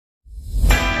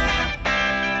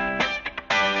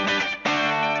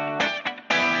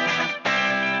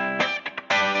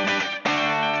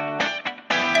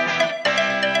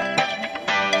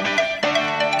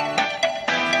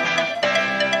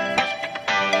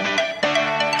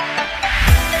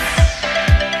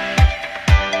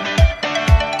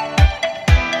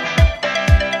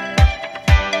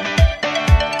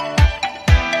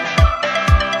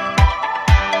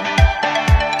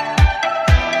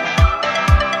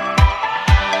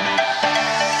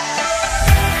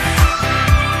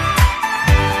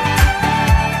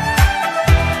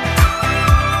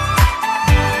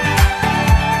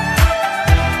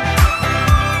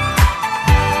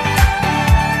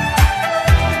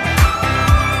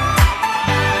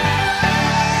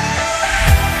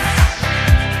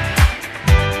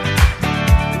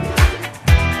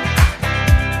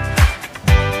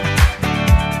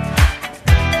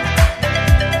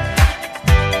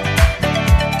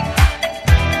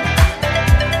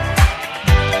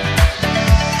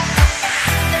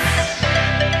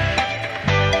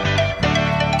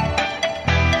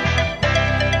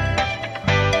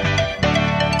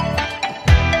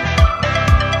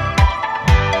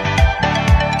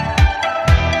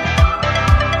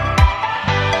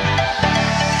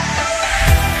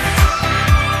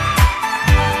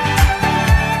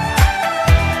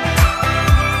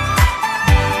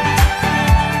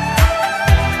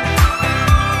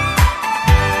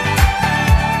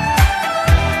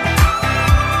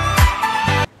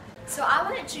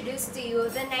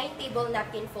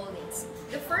napkin foldings.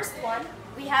 The first one,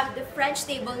 we have the French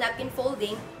table napkin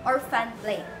folding or fan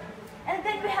plate. And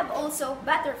then we have also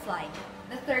butterfly.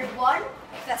 The third one,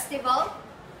 festival.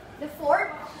 The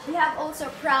fourth, we have also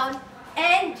crown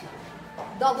and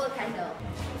double candle.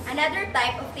 Another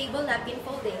type of table napkin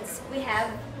foldings, we have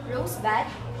rosebud,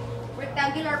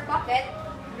 rectangular pocket,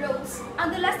 rose, and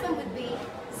the last one would be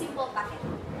simple pocket.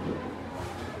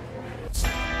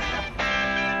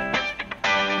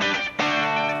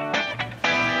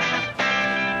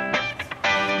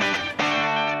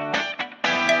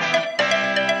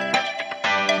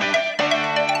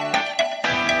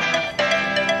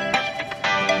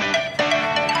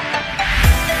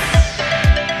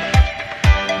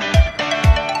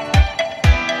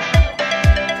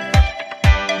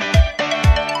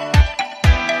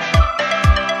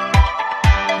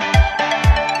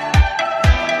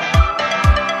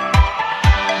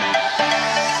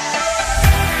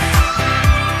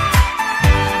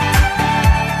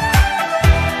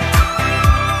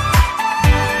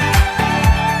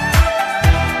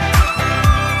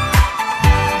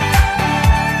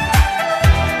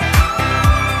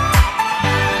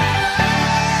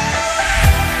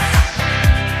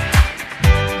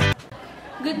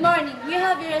 Good morning. We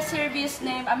have here a service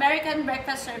named American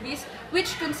Breakfast Service,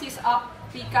 which consists of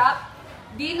teacup,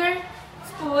 dinner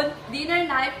spoon, dinner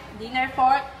knife, dinner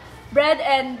fork, bread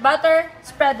and butter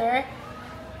spreader,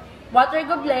 water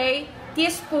gobelet,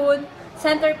 teaspoon,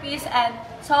 centerpiece, and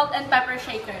salt and pepper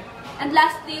shaker. And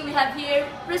lastly, we have here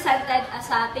presented as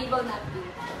a table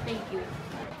napkin. Thank you.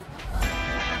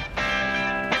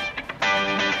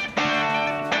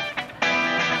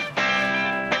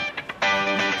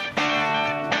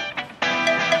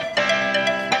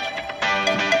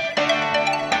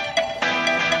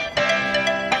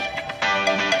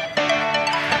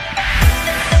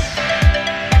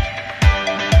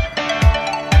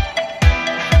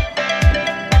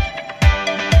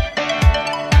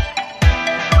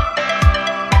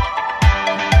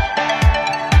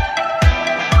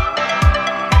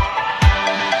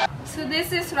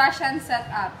 This is Russian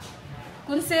setup.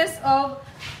 Consists of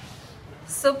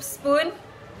soup spoon,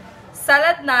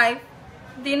 salad knife,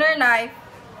 dinner knife,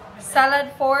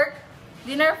 salad fork,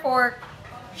 dinner fork,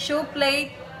 shoe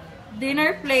plate,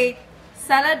 dinner plate,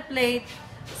 salad plate,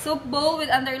 soup bowl with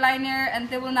underliner and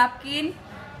table napkin,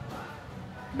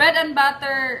 bread and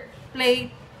butter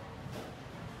plate,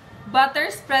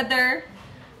 butter spreader,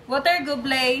 water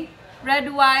gobelet,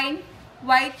 red wine,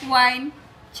 white wine,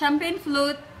 champagne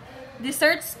flute,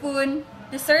 dessert spoon,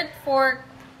 dessert fork,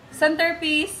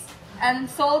 centerpiece, and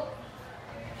salt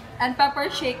and pepper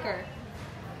shaker.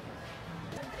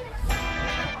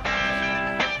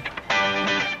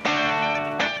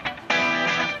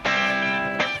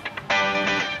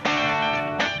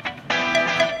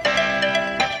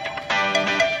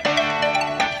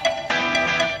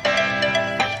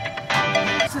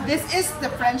 So this is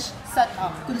the French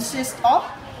setup. Consists of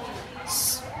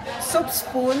soup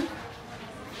spoon,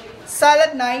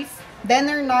 salad knife,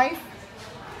 dinner knife,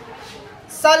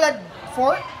 salad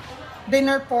fork,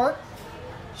 dinner fork,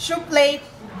 shoe plate,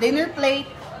 dinner plate,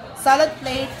 salad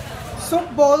plate, soup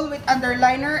bowl with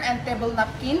underliner and table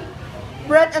napkin,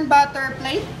 bread and butter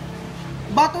plate,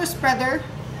 butter spreader,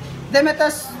 Demeter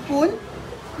spoon,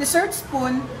 dessert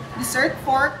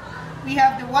fork. We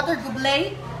have the water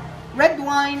gobelet, red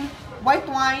wine, white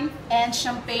wine, and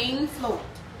champagne float.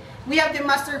 We have the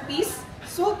masterpiece,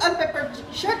 salt and pepper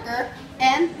shaker,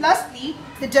 and lastly,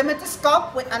 the geometry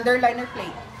cup with underliner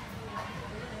plate.